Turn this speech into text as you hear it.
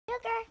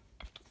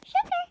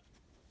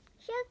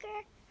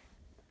Sugar.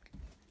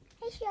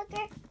 Hey,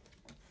 Sugar.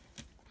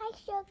 Hi,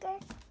 Sugar.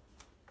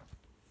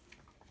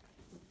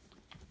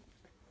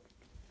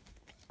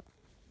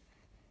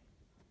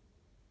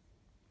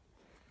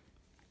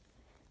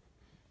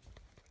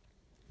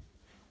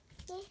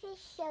 This is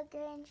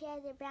Sugar, and she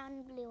has a brown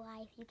and blue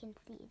eye, if you can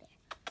see there.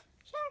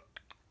 Sure.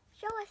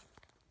 Show us.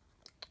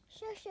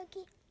 Show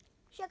Sugar.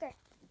 Sugar.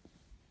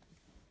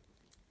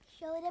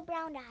 Show the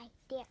brown eye.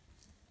 There.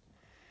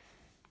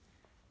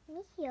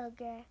 Miss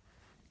Sugar.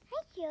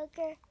 Hi,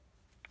 Sugar.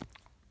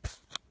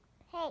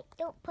 Hey,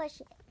 don't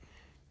push it.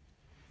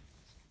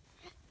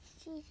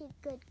 She's a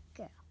good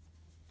girl.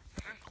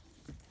 Hi.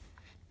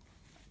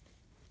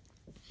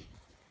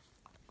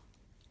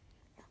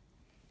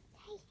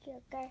 Hi,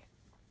 Sugar.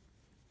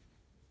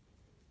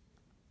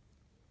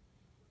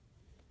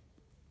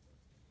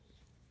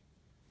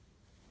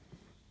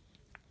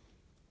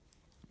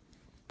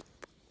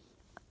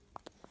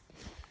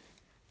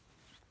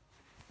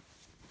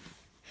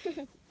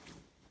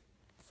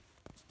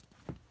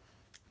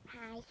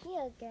 Hi,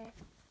 Sugar.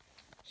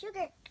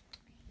 Sugar,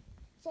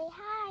 say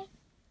hi.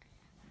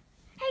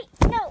 Hey,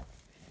 no.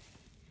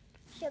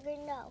 Sugar,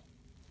 no.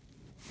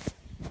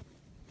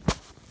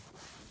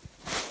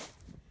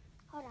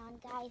 Hold on,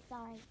 guys,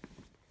 sorry.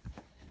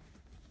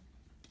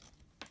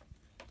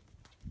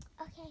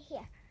 Okay,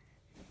 here.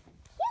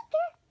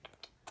 Sugar.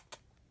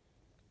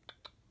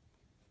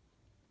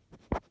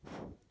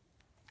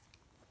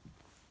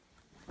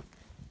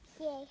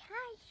 Say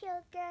hi,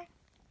 Sugar.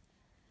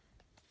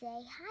 Say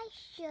hi,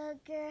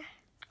 Sugar.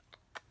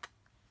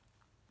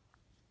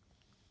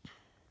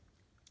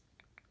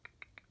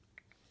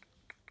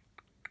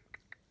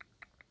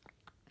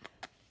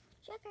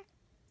 Sugar.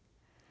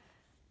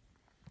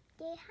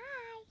 Say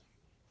hi.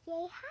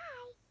 Say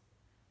hi.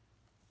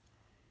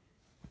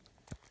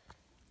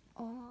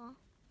 Aw.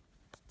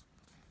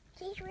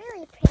 She's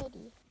really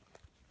pretty.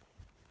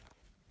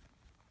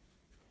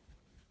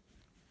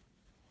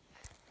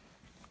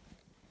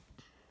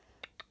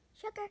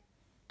 Sugar.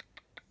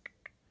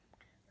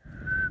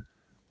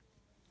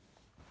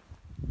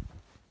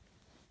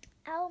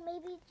 Oh,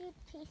 maybe she's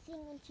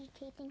chasing when she's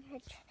chasing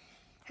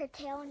her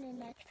tail in the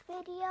next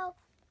video.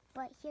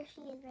 But here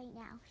she is right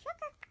now.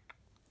 Sugar.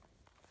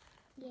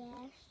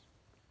 Yes.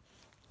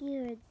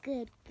 You're a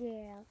good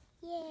girl.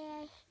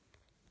 Yes.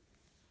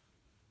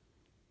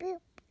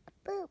 Boop,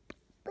 boop,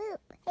 boop.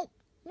 Hey,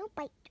 no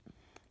bite.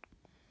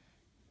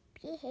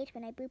 She hates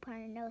when I boop on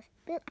her nose.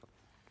 Boop.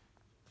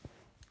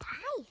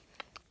 Hi.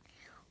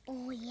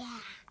 Oh, yeah.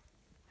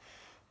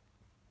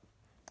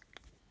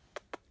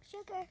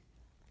 Sugar,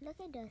 look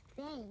at those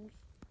things.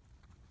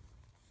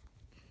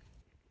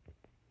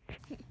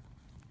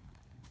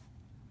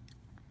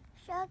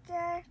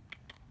 Sugar.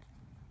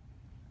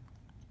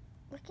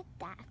 Look at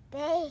that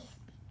face.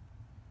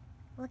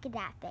 Look at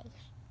that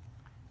face.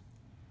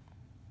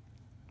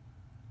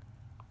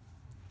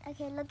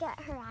 Okay, look at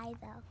her eye,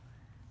 though.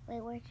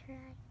 Wait, where's her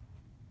eye?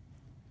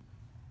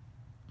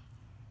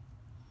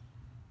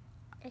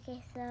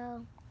 Okay,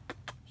 so,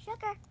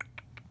 Sugar.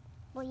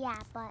 Well, yeah,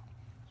 but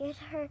here's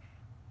her,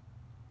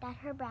 that's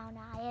her brown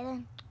eye, and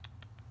then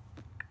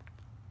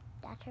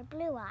that's her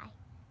blue eye.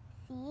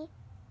 See?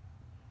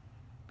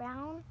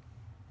 Brown,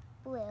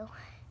 blue.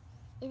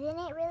 Isn't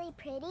it really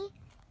pretty?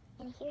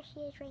 And here she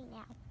is right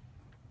now.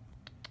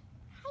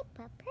 Hi,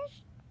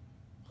 puppers.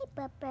 Hey,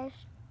 puppers.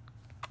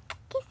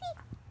 Kissy.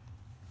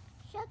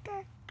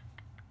 Sugar.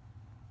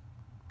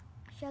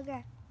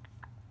 Sugar.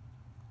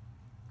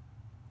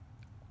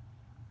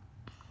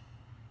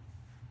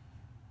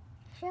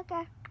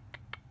 Sugar.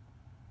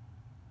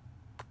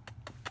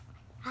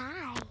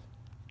 Hi.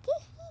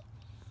 Kissy.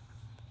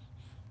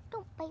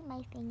 Don't bite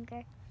my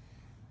finger.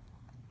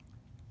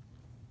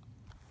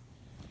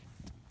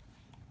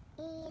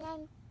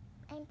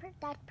 And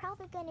that's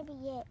probably going to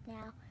be it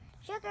now.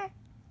 Sugar.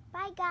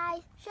 Bye,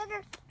 guys.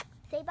 Sugar.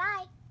 Say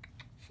bye.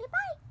 Say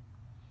bye.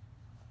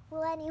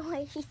 Well,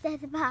 anyway, she says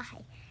bye.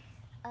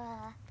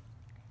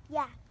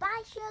 Yeah.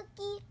 Bye,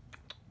 Sugar.